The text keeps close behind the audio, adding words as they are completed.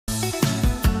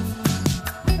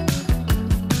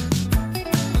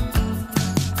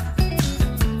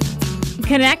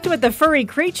Connect with the furry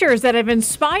creatures that have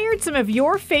inspired some of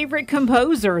your favorite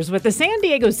composers with the San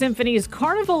Diego Symphony's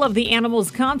Carnival of the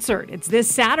Animals concert. It's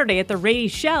this Saturday at the Rady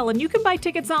Shell, and you can buy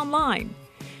tickets online.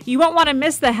 You won't want to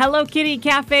miss the Hello Kitty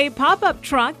Cafe pop-up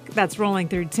truck that's rolling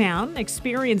through town.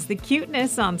 Experience the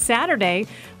cuteness on Saturday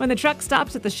when the truck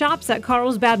stops at the shops at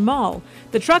Carlsbad Mall.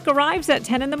 The truck arrives at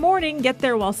 10 in the morning. Get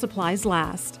there while supplies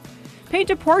last. Paint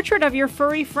a portrait of your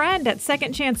furry friend at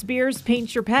Second Chance Beer's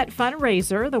Paint Your Pet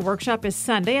fundraiser. The workshop is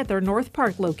Sunday at their North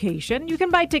Park location. You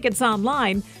can buy tickets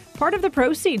online. Part of the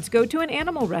proceeds go to an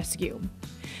animal rescue.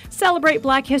 Celebrate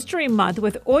Black History Month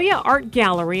with Oya Art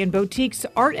Gallery and Boutique's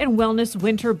Art and Wellness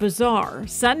Winter Bazaar.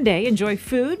 Sunday, enjoy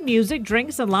food, music,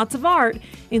 drinks, and lots of art,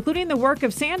 including the work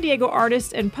of San Diego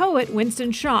artist and poet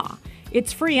Winston Shaw.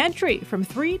 It's free entry from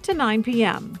 3 to 9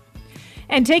 p.m.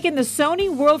 And taking the Sony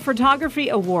World Photography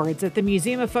Awards at the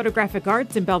Museum of Photographic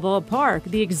Arts in Balboa Park,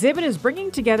 the exhibit is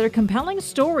bringing together compelling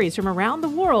stories from around the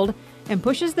world and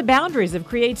pushes the boundaries of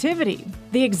creativity.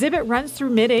 The exhibit runs through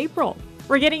mid-April.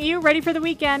 We're getting you ready for the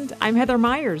weekend. I'm Heather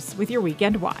Myers with your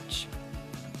Weekend Watch.